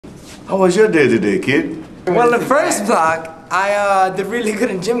How was your day today, kid? Well, the first block, I did really good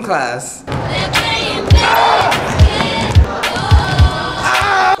in gym class.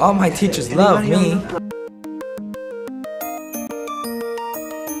 All my teachers love me.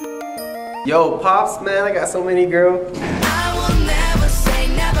 Yo, Pops, man, I got so many girls. I will never say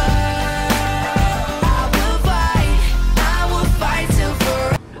never. I will fight till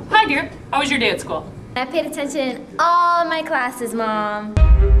forever. Hi dear, how was your day at school? I paid attention in all my classes, Mom.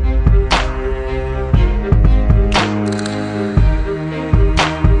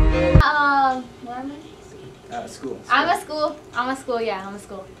 What am I? School. I'm a school, yeah, I'm a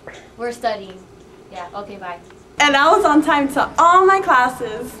school. We're studying. Yeah, okay, bye. And I was on time to all my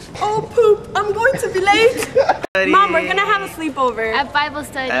classes. Oh poop, I'm going to be late. Mom, we're gonna have a sleepover. At Bible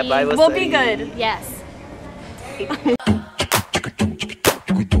study. At Bible We'll study. be good. Yes.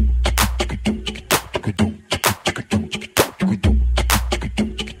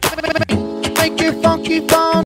 Make it funky fun.